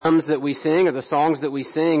hymns that we sing or the songs that we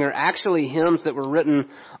sing are actually hymns that were written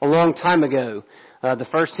a long time ago. The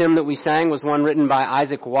first hymn that we sang was one written by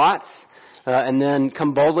Isaac Watts. And then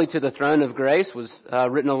Come Boldly to the Throne of Grace was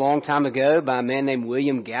written a long time ago by a man named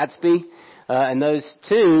William Gadsby. And those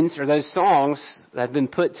tunes or those songs have been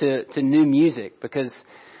put to new music because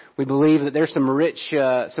we believe that there's some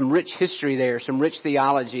rich history there, some rich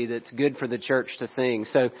theology that's good for the church to sing.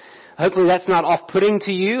 So hopefully that's not off-putting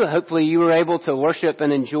to you. Hopefully you were able to worship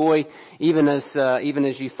and enjoy even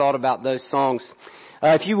as you thought about those songs.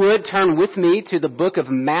 If you would, turn with me to the book of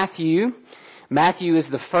Matthew. Matthew is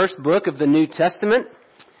the first book of the New Testament.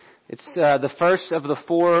 It's the first of the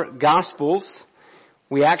four Gospels.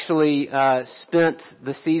 We actually spent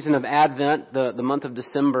the season of Advent, the month of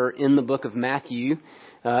December, in the book of Matthew.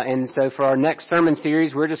 And so for our next sermon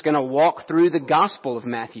series, we're just going to walk through the Gospel of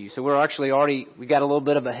Matthew. So we're actually we got a little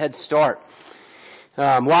bit of a head start.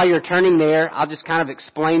 While you're turning there, I'll just kind of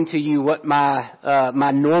explain to you what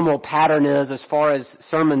my normal pattern is as far as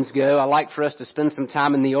sermons go. I like for us to spend some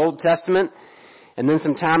time in the Old Testament and then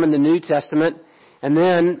some time in the New Testament. And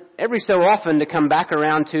then every so often to come back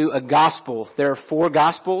around to a gospel. There are four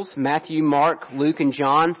gospels, Matthew, Mark, Luke, and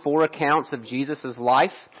John, four accounts of Jesus'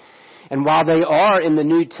 life. And while they are in the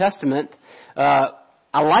New Testament, I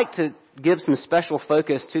like to give some special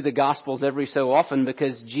focus to the Gospels every so often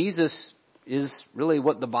because Jesus is really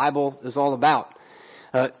what the Bible is all about.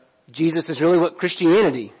 Jesus is really what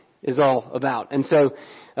Christianity is all about. And so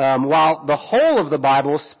while the whole of the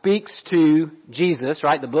Bible speaks to Jesus,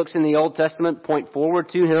 right, the books in the Old Testament point forward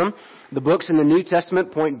to Him, the books in the New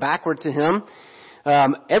Testament point backward to Him.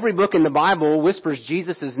 Every book in the Bible whispers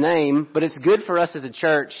Jesus' name, but it's good for us as a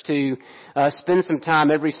church to spend some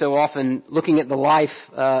time every so often looking at the life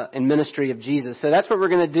and ministry of Jesus. So that's what we're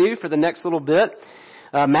going to do for the next little bit.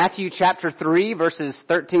 Matthew chapter 3, verses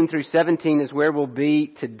 13 through 17 is where we'll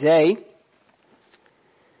be today.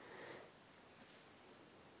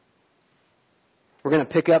 We're going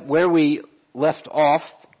to pick up where we left off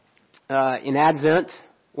in Advent.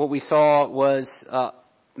 What we saw was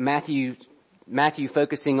Matthew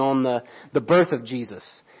focusing on the birth of Jesus.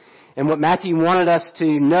 And what Matthew wanted us to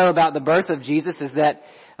know about the birth of Jesus is that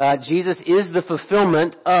Jesus is the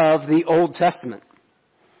fulfillment of the Old Testament.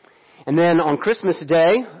 And then on Christmas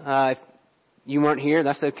Day, if you weren't here,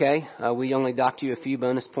 that's okay. We only docked you a few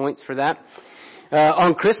bonus points for that.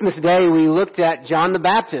 On Christmas Day, we looked at John the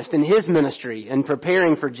Baptist and his ministry and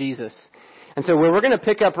preparing for Jesus. And so where we're going to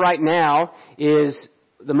pick up right now is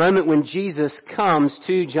the moment when Jesus comes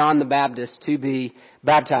to John the Baptist to be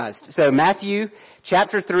baptized. So Matthew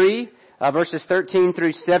chapter 3, verses 13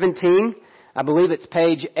 through 17. I believe it's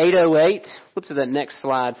page 808. Flip to that next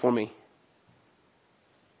slide for me.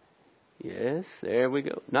 Yes, there we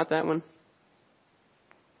go. Not that one.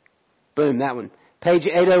 Boom, that one. Page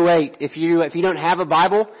 808. If you don't have a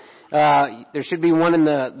Bible, there should be one in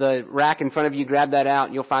the rack in front of you. Grab that out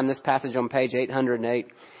and you'll find this passage on page 808.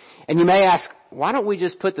 And you may ask, why don't we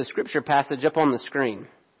just put the scripture passage up on the screen?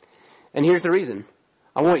 And here's the reason.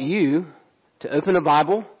 I want you to open a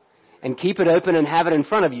Bible and keep it open and have it in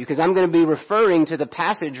front of you because I'm going to be referring to the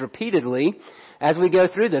passage repeatedly as we go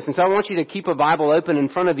through this. And so I want you to keep a Bible open in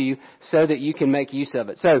front of you so that you can make use of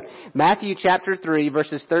it. So Matthew chapter 3,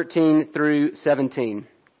 verses 13 through 17.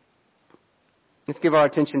 Let's give our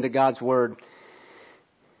attention to God's Word.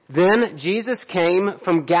 Then Jesus came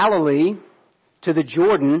from Galilee to the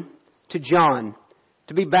Jordan to John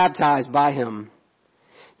to be baptized by him.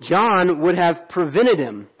 John would have prevented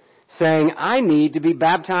him, saying, I need to be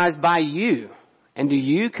baptized by you, and do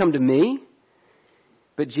you come to me?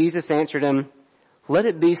 But Jesus answered him, let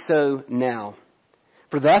it be so now,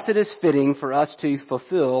 for thus it is fitting for us to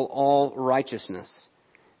fulfill all righteousness.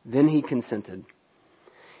 Then he consented.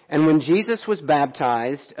 And when Jesus was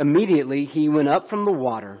baptized, immediately he went up from the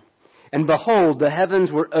water, and behold, the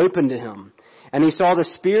heavens were opened to him. And he saw the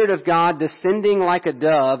Spirit of God descending like a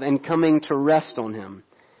dove and coming to rest on him.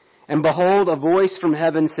 And behold, a voice from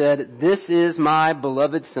heaven said, this is my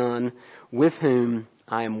beloved Son, with whom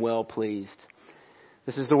I am well pleased.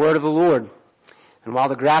 This is the word of the Lord. And while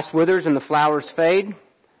the grass withers and the flowers fade,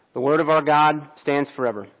 the word of our God stands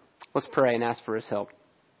forever. Let's pray and ask for his help.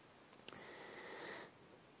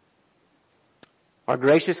 Our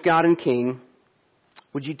gracious God and King,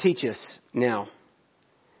 would you teach us now?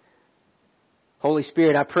 Holy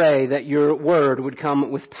Spirit, I pray that your word would come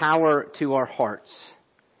with power to our hearts,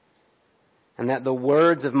 and that the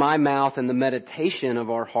words of my mouth and the meditation of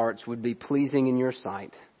our hearts would be pleasing in your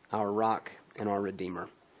sight, our rock and our Redeemer.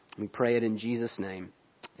 We pray it in Jesus' name.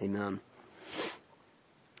 Amen.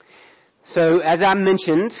 So as I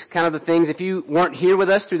mentioned, kind of the things, if you weren't here with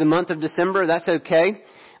us through the month of December, that's okay.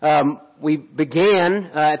 We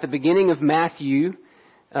began at the beginning of Matthew,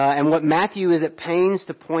 and what Matthew is at pains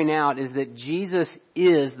to point out is that Jesus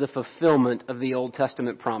is the fulfillment of the Old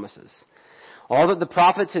Testament promises. All that the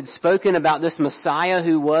prophets had spoken about this Messiah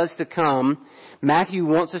who was to come, Matthew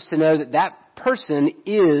wants us to know that that person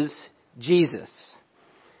is Jesus.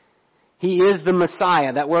 He is the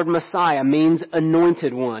Messiah. That word Messiah means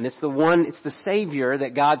anointed one. It's the Savior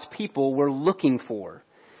that God's people were looking for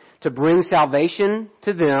to bring salvation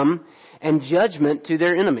to them and judgment to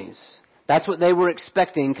their enemies. That's what they were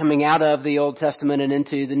expecting coming out of the Old Testament and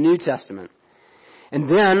into the New Testament. And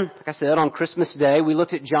then, like I said, on Christmas Day, we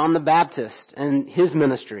looked at John the Baptist and his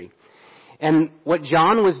ministry. And what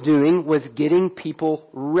John was doing was getting people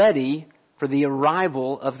ready for the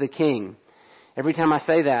arrival of the King. Every time I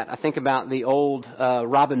say that, I think about the old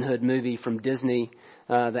Robin Hood movie from Disney,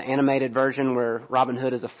 the animated version where Robin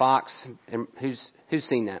Hood is a fox. And who's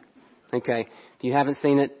seen that? Okay. If you haven't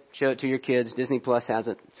seen it, show it to your kids. Disney Plus has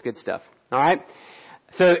it. It's good stuff. All right.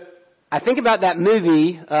 So I think about that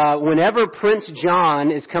movie. Whenever Prince John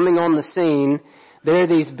is coming on the scene, there are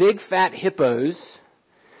these big fat hippos,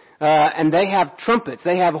 and they have trumpets.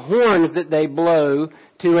 They have horns that they blow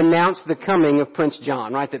to announce the coming of Prince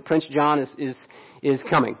John, right? That Prince John is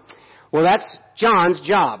coming. Well, that's John's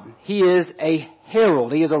job. He is a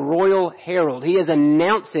herald. He is a royal herald. He is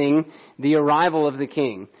announcing the arrival of the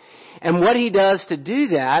King. And what he does to do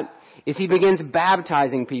that is he begins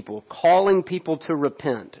baptizing people, calling people to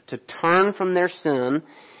repent, to turn from their sin,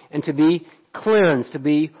 and to be cleansed, to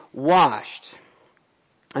be washed.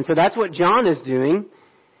 And so that's what John is doing.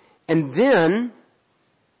 And then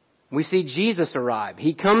we see Jesus arrive.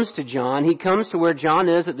 He comes to John. He comes to where John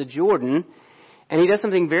is at the Jordan, and he does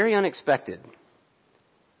something very unexpected.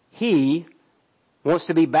 He wants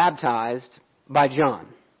to be baptized by John,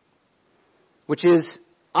 which is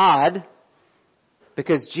odd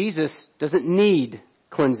because Jesus doesn't need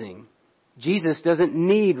cleansing. Jesus doesn't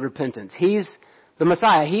need repentance. He's the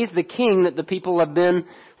Messiah. He's the King that the people have been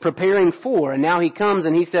preparing for, and now he comes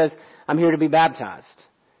and he says, I'm here to be baptized.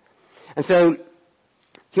 And so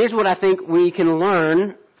here's what I think we can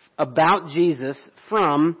learn about Jesus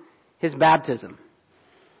from his baptism.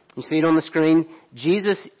 You see it on the screen.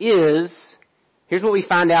 Here's what we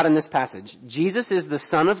find out in this passage. Jesus is the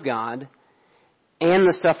Son of God and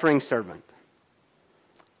the suffering servant.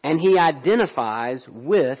 And he identifies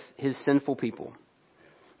with his sinful people.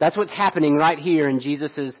 That's what's happening right here in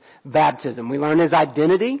Jesus' baptism. We learn his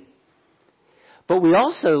identity, but we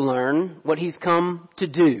also learn what he's come to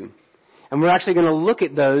do. And we're actually going to look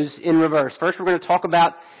at those in reverse. First, we're going to talk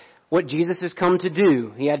about what Jesus has come to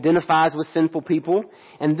do. He identifies with sinful people.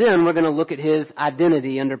 And then we're going to look at his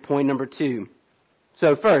identity under point number 2.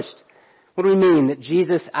 So first, what do we mean that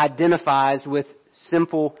Jesus identifies with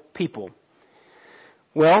sinful people?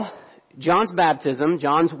 Well, John's baptism,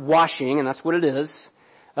 John's washing, and that's what it is,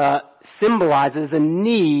 symbolizes a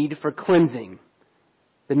need for cleansing.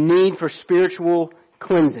 The need for spiritual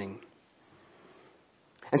cleansing.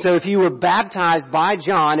 And so if you were baptized by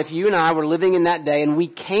John, if you and I were living in that day and we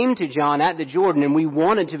came to John at the Jordan and we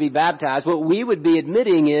wanted to be baptized, what we would be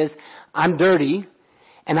admitting is, I'm dirty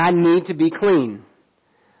and I need to be clean.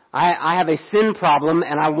 I have a sin problem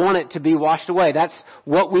and I want it to be washed away. That's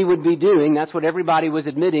what we would be doing. That's what everybody was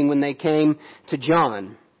admitting when they came to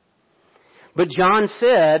John. But John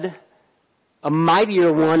said, a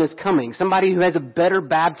mightier one is coming, somebody who has a better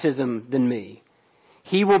baptism than me.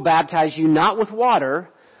 He will baptize you not with water,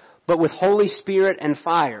 but with Holy Spirit and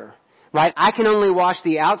fire. Right? I can only wash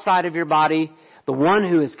the outside of your body. The one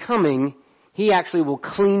who is coming, he actually will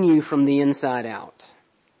clean you from the inside out.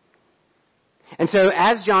 And so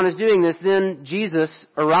as John is doing this, then Jesus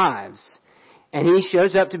arrives. And he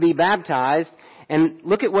shows up to be baptized. And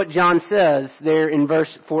look at what John says there in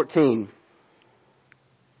verse 14.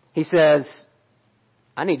 He says,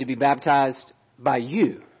 I need to be baptized by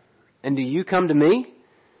you. And do you come to me?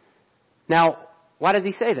 Now, why does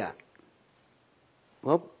he say that?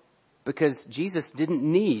 Well, because Jesus didn't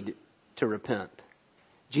need to repent.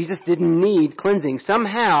 Jesus didn't need cleansing.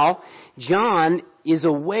 Somehow, John is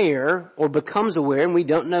aware or becomes aware, and we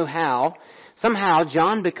don't know how. Somehow,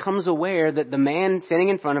 John becomes aware that the man standing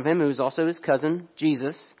in front of him, who is also his cousin,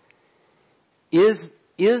 Jesus, is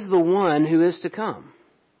the one who is to come.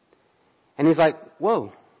 And he's like,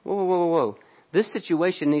 whoa. This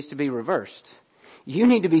situation needs to be reversed. You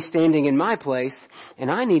need to be standing in my place, and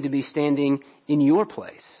I need to be standing in your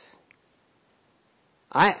place.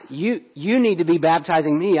 You need to be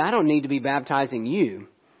baptizing me. I don't need to be baptizing you.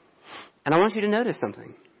 And I want you to notice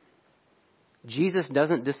something. Jesus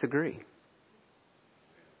doesn't disagree.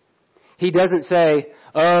 He doesn't say,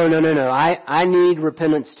 oh, no, I need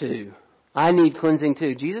repentance too. I need cleansing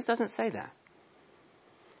too. Jesus doesn't say that.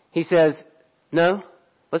 He says, no,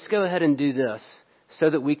 let's go ahead and do this so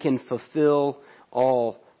that we can fulfill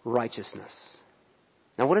all righteousness.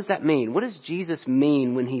 Now, what does that mean? What does Jesus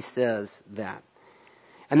mean when he says that?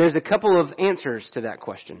 And there's a couple of answers to that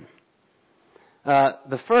question.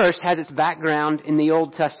 The first has its background in the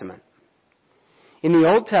Old Testament. In the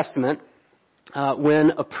Old Testament,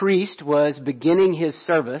 when a priest was beginning his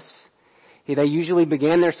service, they usually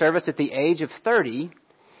began their service at the age of 30,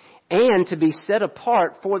 and to be set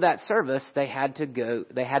apart for that service, they had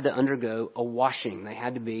to undergo a washing. They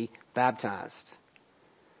had to be baptized.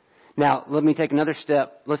 Now, let me take another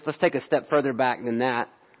step. Let's take a step further back than that.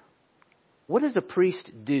 What does a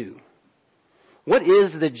priest do? What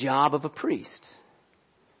is the job of a priest?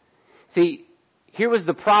 See, here was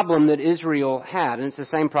the problem that Israel had, and it's the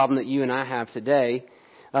same problem that you and I have today.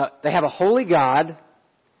 They have a holy God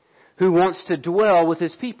who wants to dwell with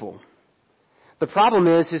his people. The problem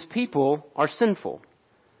is his people are sinful.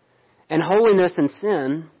 And holiness and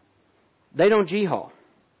sin, they don't jihad,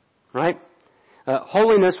 right?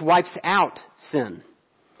 Holiness wipes out sin.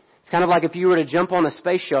 It's kind of like if you were to jump on a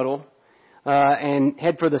space shuttle and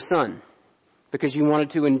head for the sun because you wanted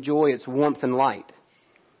to enjoy its warmth and light.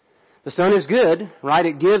 The sun is good, right?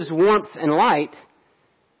 It gives warmth and light,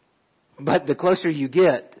 but the closer you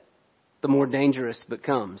get, the more dangerous it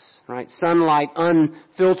becomes, right? Sunlight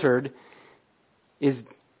unfiltered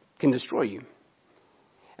can destroy you.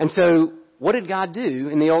 And so what did God do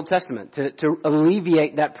in the Old Testament to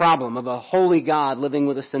alleviate that problem of a holy God living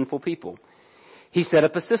with a sinful people? He set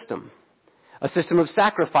up a system of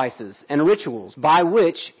sacrifices and rituals by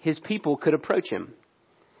which his people could approach him.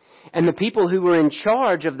 And the people who were in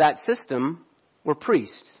charge of that system were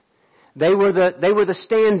priests. They were the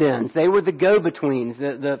stand-ins. They were the go-betweens.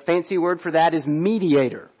 The fancy word for that is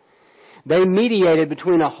mediator. They mediated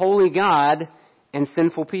between a holy God and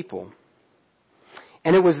sinful people.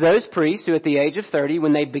 And it was those priests who at the age of 30,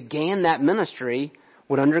 when they began that ministry,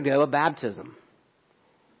 would undergo a baptism.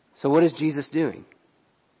 So what is Jesus doing?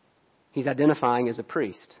 He's identifying as a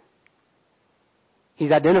priest.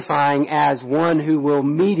 He's identifying as one who will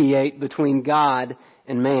mediate between God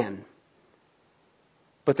and man.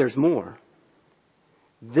 But there's more.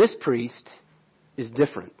 This priest is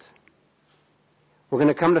different. We're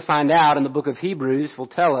going to come to find out in the book of Hebrews will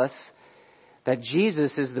tell us that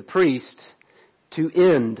Jesus is the priest to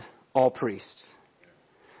end all priests.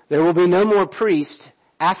 There will be no more priest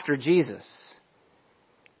after Jesus.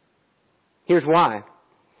 Here's why.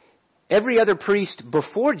 Every other priest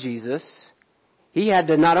before Jesus, he had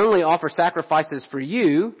to not only offer sacrifices for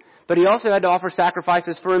you, but he also had to offer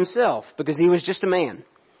sacrifices for himself because he was just a man.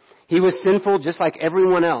 He was sinful just like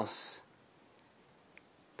everyone else.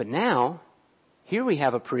 But now, here we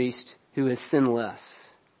have a priest who is sinless.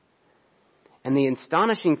 And the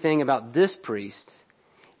astonishing thing about this priest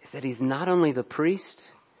is that he's not only the priest,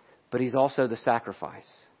 but he's also the sacrifice.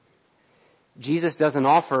 Jesus doesn't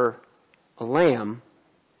offer a lamb.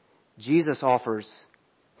 Jesus offers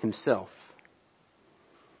himself.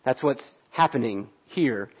 That's what's happening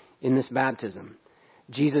here in this baptism.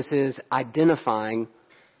 Jesus is identifying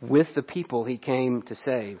with the people he came to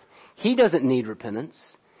save. He doesn't need repentance.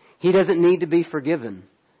 He doesn't need to be forgiven.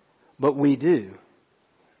 But we do.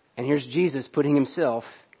 And here's Jesus putting himself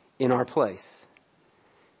in our place.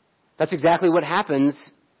 That's exactly what happens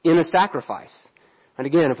in a sacrifice. And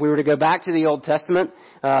again, if we were to go back to the Old Testament,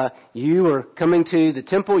 you were coming to the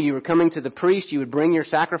temple, you were coming to the priest, you would bring your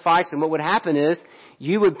sacrifice, and what would happen is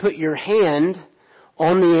you would put your hand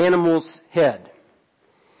on the animal's head.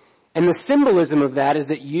 And the symbolism of that is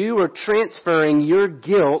that you are transferring your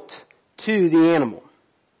guilt to the animal.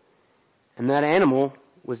 And that animal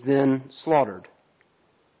was then slaughtered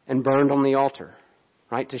and burned on the altar,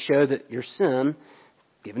 right? To show that your sin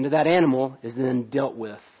given to that animal is then dealt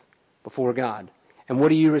with before God. And what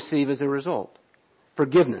do you receive as a result?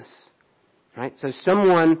 Forgiveness, right? So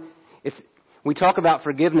we talk about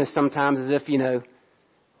forgiveness sometimes as if,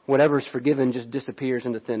 whatever's forgiven just disappears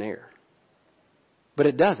into thin air. But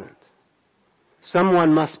it doesn't.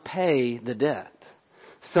 Someone must pay the debt.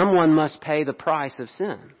 Someone must pay the price of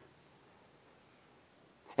sin.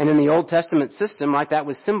 And in the Old Testament system, right, that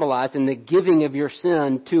was symbolized in the giving of your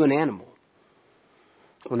sin to an animal.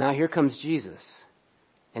 Well, now here comes Jesus.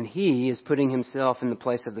 And he is putting himself in the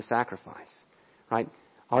place of the sacrifice, right?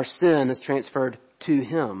 Our sin is transferred to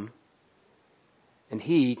him, and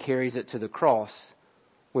he carries it to the cross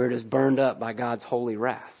where it is burned up by God's holy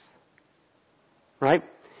wrath, right?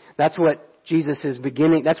 That's what Jesus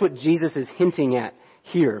is hinting at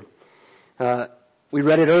here. We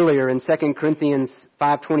read it earlier in 2 Corinthians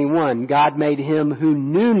 5:21. God made him who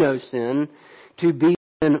knew no sin to be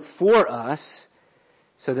sin for us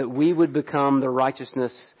so that we would become the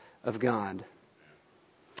righteousness of God.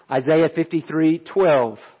 Isaiah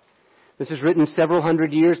 53:12. This is written several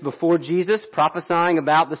hundred years before Jesus, prophesying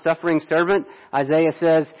about the suffering servant. Isaiah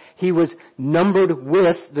says, he was numbered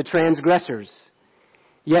with the transgressors,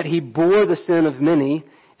 yet he bore the sin of many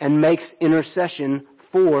and makes intercession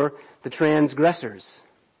for the transgressors.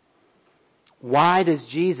 Why does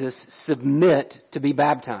Jesus submit to be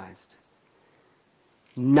baptized?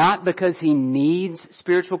 Not because he needs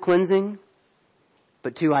spiritual cleansing,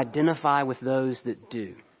 but to identify with those that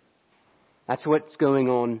do. That's what's going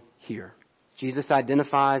on here. Jesus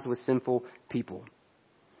identifies with sinful people.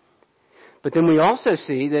 But then we also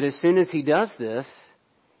see that as soon as he does this,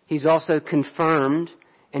 he's also confirmed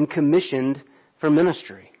and commissioned for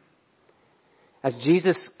ministry. As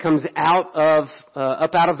Jesus comes up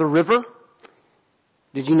out of the river,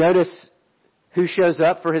 did you notice who shows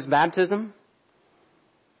up for his baptism?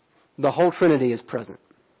 The whole Trinity is present.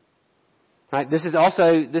 Right? This is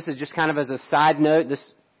just kind of as a side note,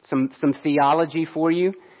 some theology for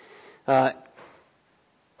you.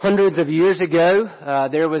 Hundreds of years ago,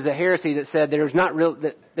 there was a heresy that said there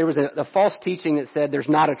was a false teaching that said there's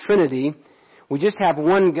not a Trinity. We just have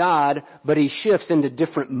one God, but he shifts into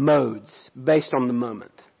different modes based on the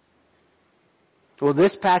moment. Well,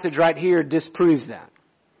 this passage right here disproves that.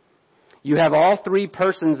 You have all three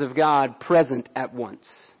persons of God present at once.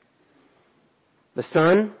 The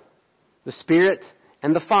Son, the Spirit,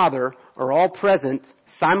 and the Father are all present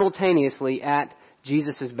simultaneously at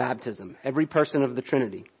Jesus' baptism. Every person of the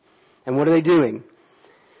Trinity. And what are they doing?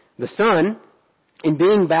 The Son, in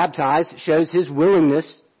being baptized, shows his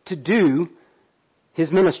willingness to do his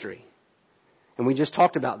ministry. And we just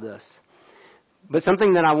talked about this. But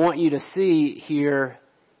something that I want you to see here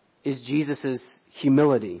is Jesus'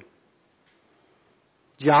 humility.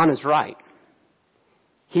 John is right.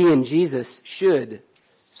 He and Jesus should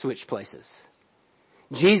switch places.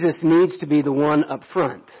 Jesus needs to be the one up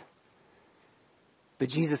front. But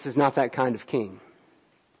Jesus is not that kind of king.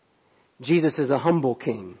 Jesus is a humble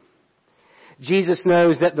king. Jesus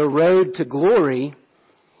knows that the road to glory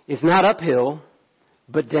is not uphill,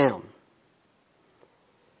 but down.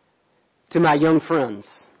 To my young friends,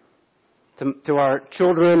 to our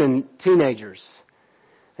children and teenagers,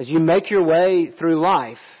 as you make your way through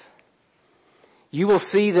life, you will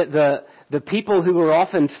see that the people who are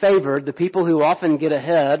often favored, the people who often get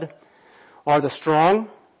ahead, are the strong,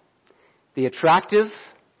 the attractive,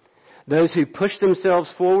 those who push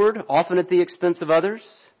themselves forward, often at the expense of others,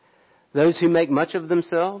 those who make much of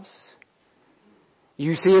themselves.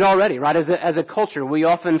 You see it already, right? As a culture, we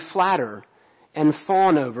often flatter and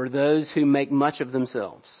fawn over those who make much of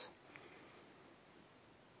themselves.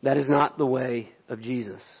 That is not the way of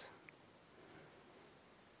Jesus.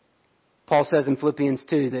 Paul says in Philippians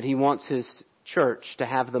 2 that he wants his church to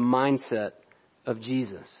have the mindset of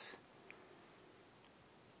Jesus.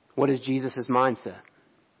 What is Jesus' mindset?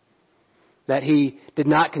 That he did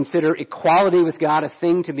not consider equality with God a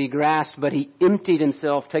thing to be grasped, but he emptied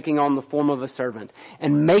himself, taking on the form of a servant.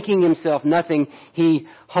 And making himself nothing, he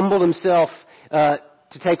humbled himself to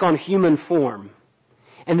take on human form.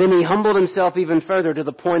 And then he humbled himself even further to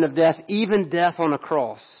the point of death, even death on a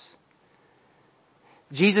cross.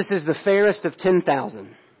 Jesus is the fairest of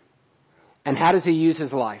 10,000. And how does he use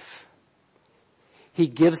his life? He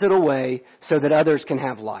gives it away so that others can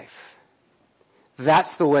have life.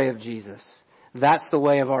 That's the way of Jesus. That's the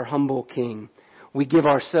way of our humble King. We give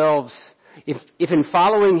ourselves, if in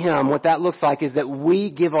following him, what that looks like is that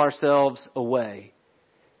we give ourselves away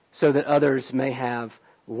so that others may have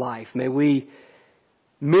life. May we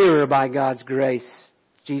mirror by God's grace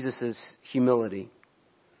Jesus' humility.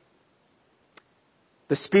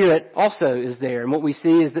 The Spirit also is there. And what we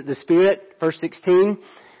see is that the Spirit, verse 16,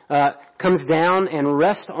 comes down and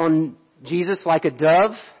rests on Jesus like a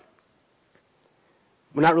dove.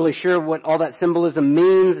 We're not really sure what all that symbolism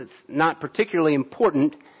means. It's not particularly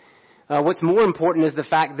important. What's more important is the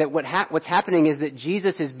fact that what's happening is that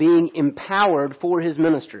Jesus is being empowered for his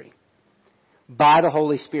ministry by the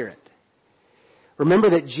Holy Spirit. Remember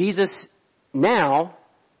that Jesus now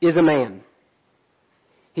is a man.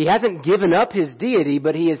 He hasn't given up his deity,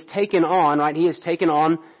 but he has taken on, right? He has taken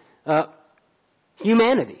on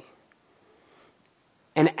humanity.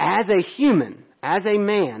 And as a human, as a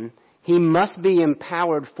man, he must be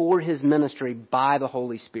empowered for his ministry by the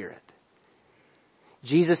Holy Spirit.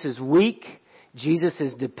 Jesus is weak. Jesus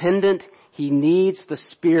is dependent. He needs the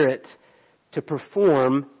Spirit to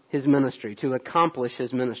perform his ministry, to accomplish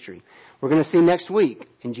his ministry. We're going to see next week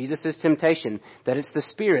in Jesus' temptation that it's the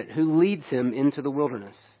Spirit who leads him into the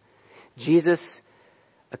wilderness. Jesus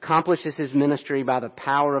accomplishes his ministry by the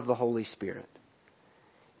power of the Holy Spirit.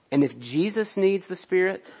 And if Jesus needs the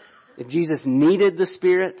Spirit, if Jesus needed the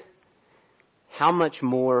Spirit, how much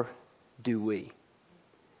more do we?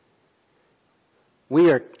 We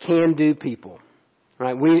are can-do people,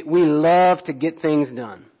 right? We love to get things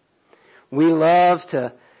done. We love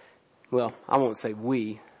to, well, I won't say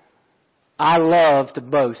we. I love to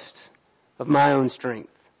boast of my own strength.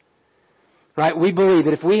 Right? We believe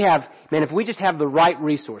that if we just have the right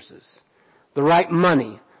resources, the right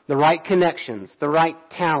money, the right connections, the right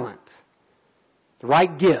talent, the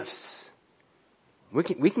right gifts,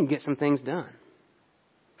 we can get some things done.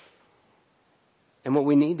 And what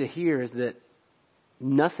we need to hear is that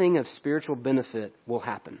nothing of spiritual benefit will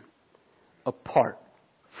happen apart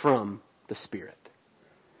from the Spirit.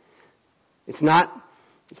 It's not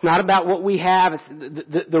about what we have.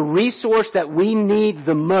 It's the resource that we need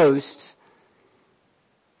the most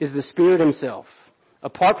is the Spirit himself.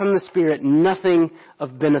 Apart from the Spirit, nothing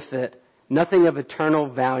of benefit, nothing of eternal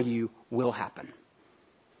value will happen.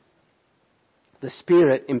 The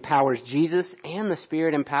Spirit empowers Jesus and the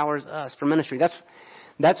Spirit empowers us for ministry.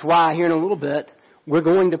 That's why here in a little bit we're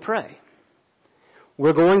going to pray.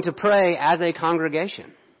 We're going to pray as a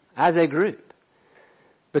congregation, as a group,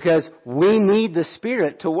 because we need the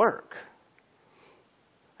Spirit to work.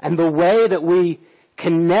 And the way that we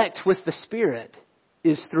connect with the Spirit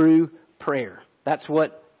is through prayer. That's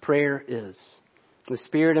what prayer is. The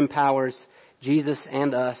Spirit empowers Jesus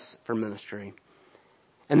and us for ministry.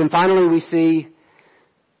 And then finally we've seen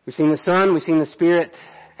the Son, we've seen the Spirit,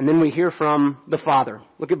 and then we hear from the Father.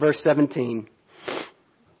 Look at verse 17.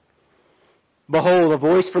 Behold, a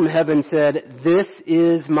voice from heaven said, "This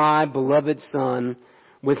is my beloved Son,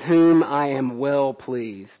 with whom I am well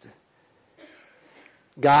pleased."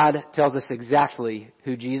 God tells us exactly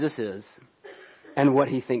who Jesus is and what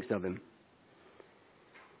he thinks of him.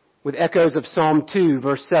 With echoes of Psalm 2,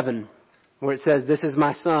 verse 7, where it says, "This is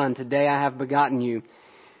my Son, today I have begotten you."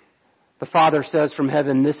 The Father says from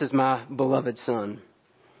heaven, "This is my beloved Son."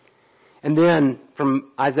 And then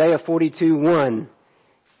from Isaiah 42:1,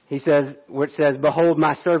 he says, where it says, "Behold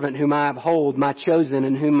my servant whom I uphold, my chosen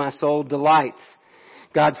in whom my soul delights."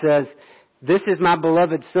 God says, "This is my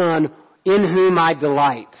beloved Son in whom I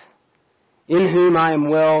delight, in whom I am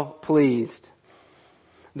well pleased."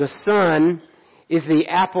 The Son is the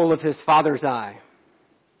apple of his Father's eye.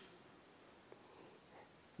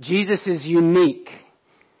 Jesus is unique.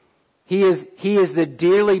 He is the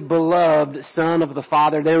dearly beloved Son of the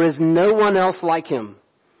Father. There is no one else like him.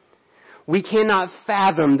 We cannot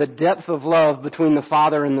fathom the depth of love between the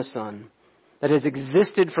Father and the Son that has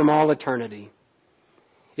existed from all eternity.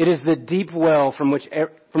 It is the deep well from which any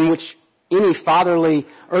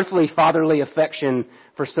earthly fatherly affection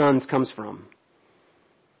for sons comes from.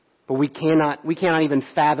 But we cannot even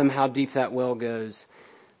fathom how deep that well goes.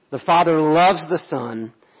 The Father loves the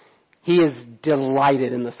Son. He is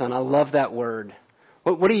delighted in the Son. I love that word.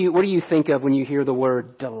 What do you think of when you hear the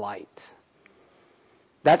word delight?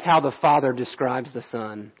 That's how the Father describes the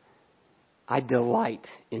Son. I delight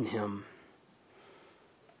in him.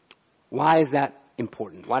 Why is that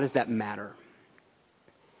important? Why does that matter?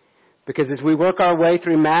 Because as we work our way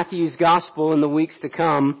through Matthew's Gospel in the weeks to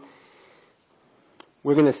come,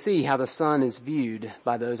 we're going to see how the Son is viewed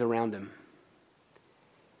by those around him.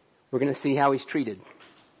 We're going to see how he's treated.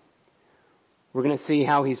 We're going to see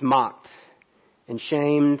how he's mocked and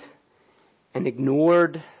shamed and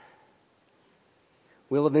ignored.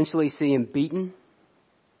 We'll eventually see him beaten,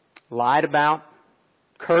 lied about,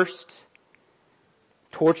 cursed,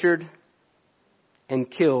 tortured, and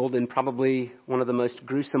killed in probably one of the most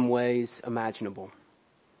gruesome ways imaginable.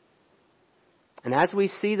 And as we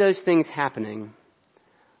see those things happening,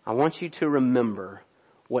 I want you to remember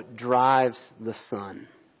what drives the Son.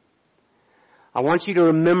 I want you to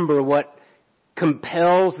remember what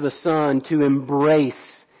compels the Son to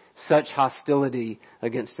embrace such hostility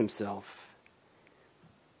against himself.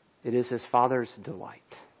 It is his Father's delight.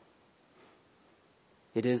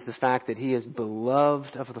 It is the fact that he is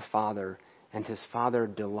beloved of the Father and his Father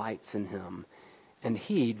delights in him. And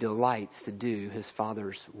he delights to do his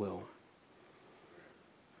Father's will.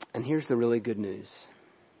 And here's the really good news.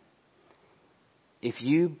 If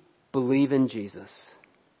you believe in Jesus,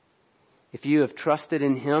 if you have trusted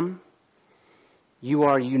in him, you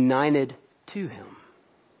are united to him.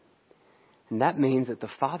 And that means that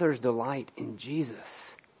the Father's delight in Jesus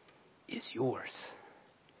is yours.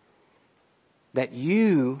 That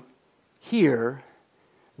you hear,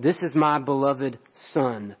 "This is my beloved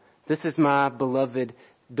Son, This is my beloved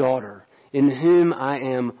daughter, in whom I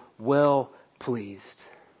am well pleased.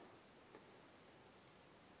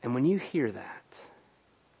 And when you hear that,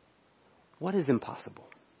 what is impossible?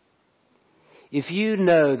 If you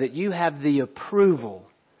know that you have the approval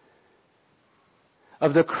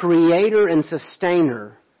of the Creator and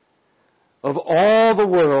Sustainer of all the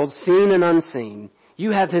world, seen and unseen,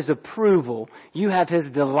 you have His approval, you have His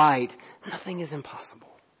delight, nothing is impossible.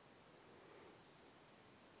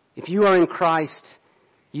 If you are in Christ,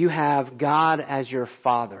 you have God as your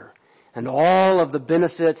Father, and all of the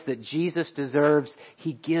benefits that Jesus deserves,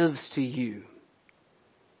 He gives to you.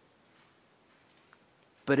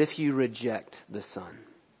 But if you reject the Son,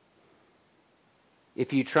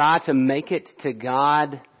 if you try to make it to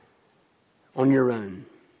God on your own,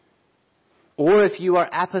 or if you are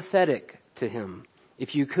apathetic to Him,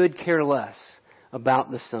 if you could care less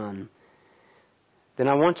about the Son, then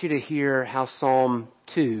I want you to hear how Psalm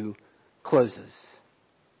 2 closes.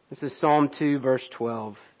 This is Psalm 2, verse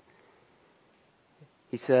 12.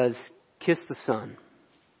 He says, "Kiss the Son,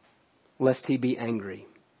 lest He be angry,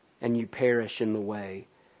 and you perish in the way,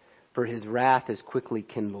 for His wrath is quickly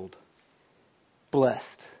kindled.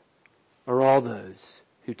 Blessed are all those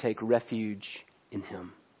who take refuge in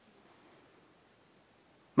Him."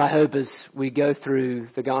 My hope as we go through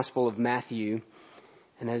the Gospel of Matthew,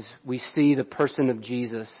 and as we see the person of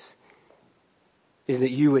Jesus, is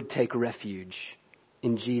that you would take refuge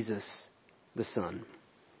in Jesus, the Son.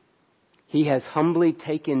 He has humbly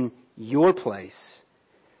taken your place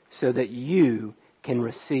so that you can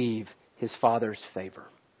receive His Father's favor.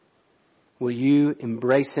 Will you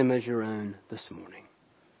embrace Him as your own this morning?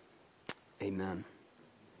 Amen.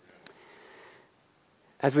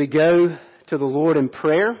 As we go to the Lord in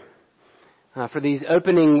prayer, for these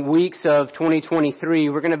opening weeks of 2023,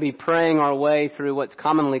 we're going to be praying our way through what's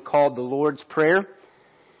commonly called the Lord's Prayer.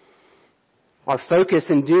 Our focus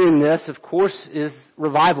in doing this, of course, is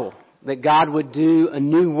revival. That God would do a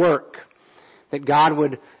new work. That God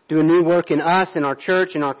would do a new work in us, in our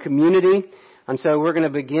church, in our community. And so we're going to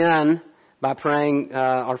begin by praying,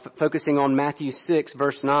 or focusing on Matthew 6,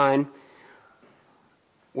 verse 9,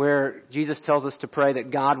 where Jesus tells us to pray that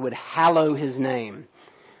God would hallow His name.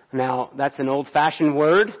 Now, that's an old-fashioned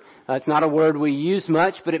word. It's not a word we use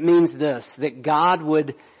much, but it means this, that God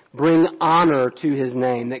would bring honor to His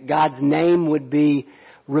name, that God's name would be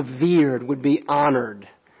revered, would be honored.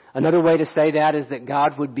 Another way to say that is that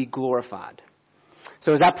God would be glorified.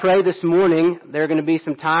 So as I pray this morning, there are going to be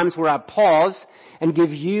some times where I pause and give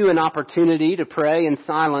you an opportunity to pray in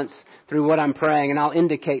silence through what I'm praying, and I'll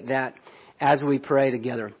indicate that as we pray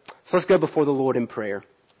together. So let's go before the Lord in prayer.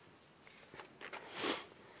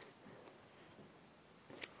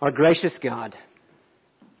 Our gracious God,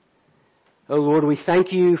 oh Lord, we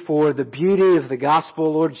thank You for the beauty of the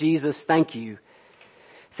gospel. Lord Jesus, thank You.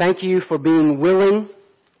 Thank You for being willing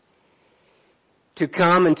to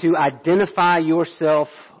come and to identify Yourself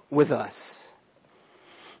with us.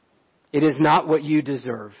 It is not what You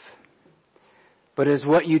deserve, but it is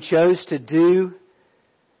what You chose to do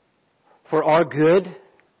for our good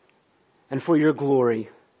and for Your glory.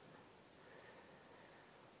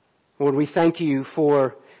 Lord, we thank You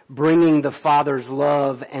for bringing the Father's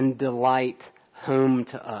love and delight home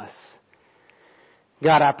to us.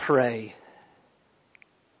 God, I pray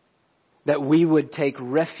that we would take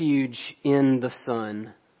refuge in the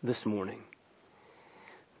Son this morning.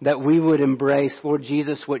 That we would embrace, Lord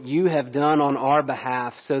Jesus, what You have done on our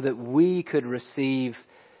behalf so that we could receive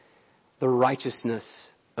the righteousness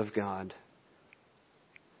of God.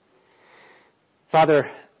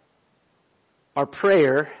 Father, our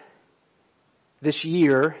prayer this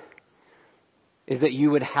year is that You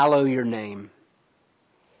would hallow Your name.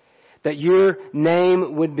 That Your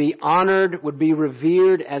name would be honored, would be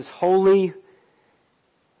revered as holy.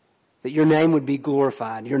 That Your name would be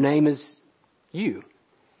glorified. Your name is You.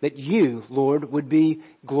 That You, Lord, would be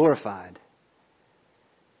glorified.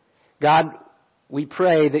 God, we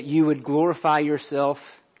pray that You would glorify Yourself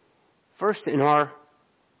first in our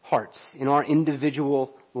hearts, in our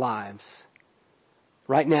individual lives.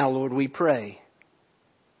 Right now, Lord, we pray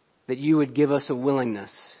that You would give us a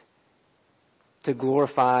willingness to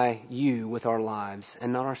glorify You with our lives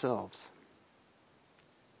and not ourselves.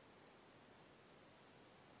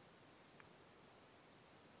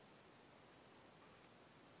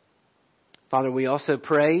 Father, we also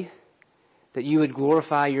pray that You would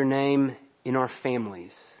glorify Your name in our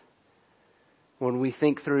families. Lord, we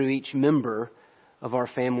think through each member of our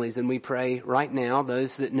families, and we pray right now,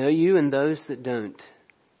 those that know You and those that don't,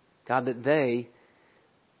 God, that they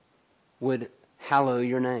would hallow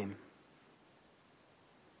Your name.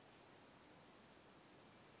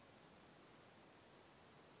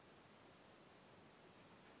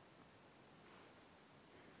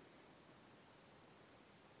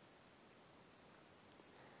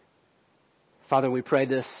 Father, we pray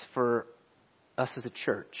this for us as a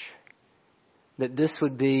church, that this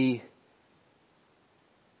would be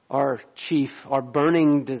our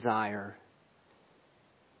burning desire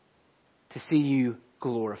to see you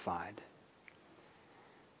glorified.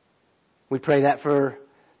 We pray that for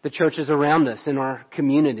the churches around us in our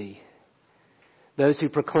community, those who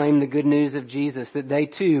proclaim the good news of Jesus, that they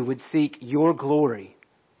too would seek your glory.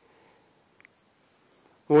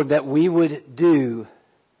 Lord, that we would do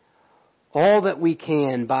all that we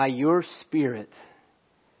can by your Spirit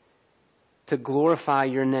to glorify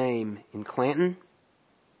your name in Clanton,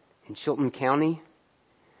 in Chilton County,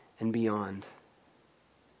 and beyond.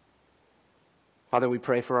 Father, we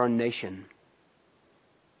pray for our nation.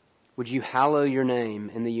 Would you hallow your name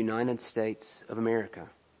in the United States of America?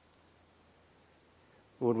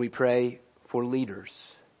 Lord, we pray for leaders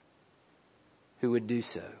who would do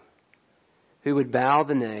so, who would bow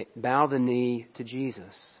the knee to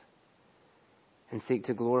Jesus and seek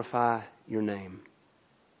to glorify your name.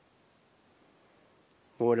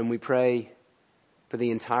 Lord, and we pray for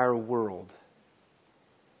the entire world,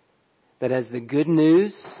 that as the good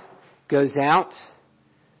news goes out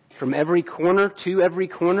from every corner to every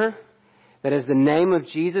corner, that as the name of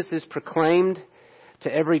Jesus is proclaimed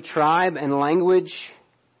to every tribe and language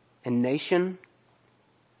and nation,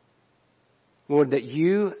 Lord, that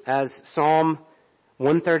you, as Psalm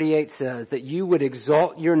 138 says, that you would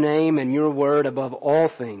exalt your name and your word above all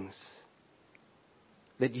things,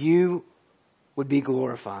 that you would be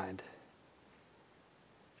glorified.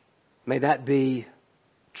 May that be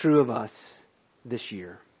true of us this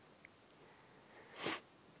year.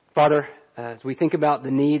 Father, as we think about the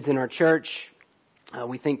needs in our church,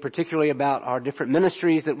 we think particularly about our different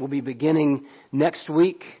ministries that will be beginning next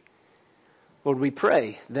week. Lord, we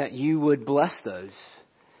pray that you would bless those,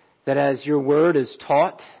 that as your word is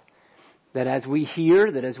taught, that as we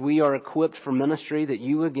hear, that as we are equipped for ministry, that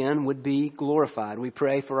you again would be glorified. We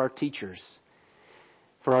pray for our teachers,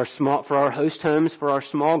 for our host homes, for our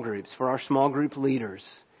small groups, for our small group leaders.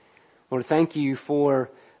 Lord, thank you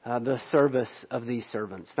for the service of these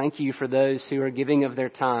servants. Thank you for those who are giving of their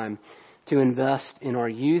time to invest in our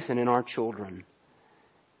youth and in our children.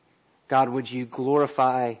 God, would you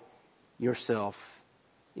glorify yourself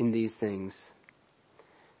in these things?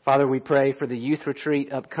 Father, we pray for the youth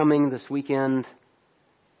retreat upcoming this weekend.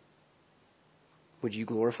 Would you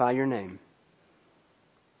glorify your name?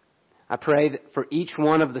 I pray that for each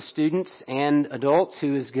one of the students and adults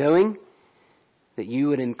who is going, that you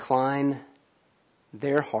would incline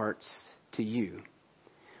their hearts to you.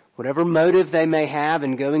 Whatever motive they may have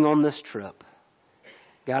in going on this trip,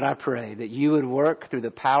 God, I pray that you would work through the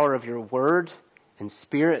power of your word and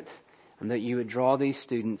Spirit, and that you would draw these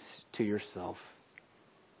students to yourself.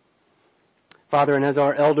 Father, and as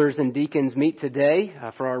our elders and deacons meet today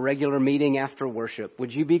for our regular meeting after worship,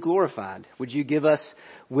 would you be glorified? Would you give us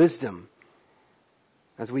wisdom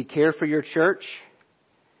as we care for your church?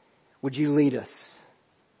 Would you lead us?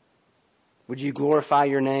 Would you glorify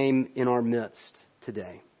your name in our midst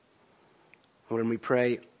today? Lord, and we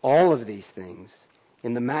pray all of these things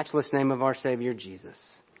in the matchless name of our Savior Jesus.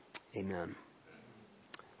 Amen.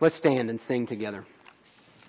 Let's stand and sing together.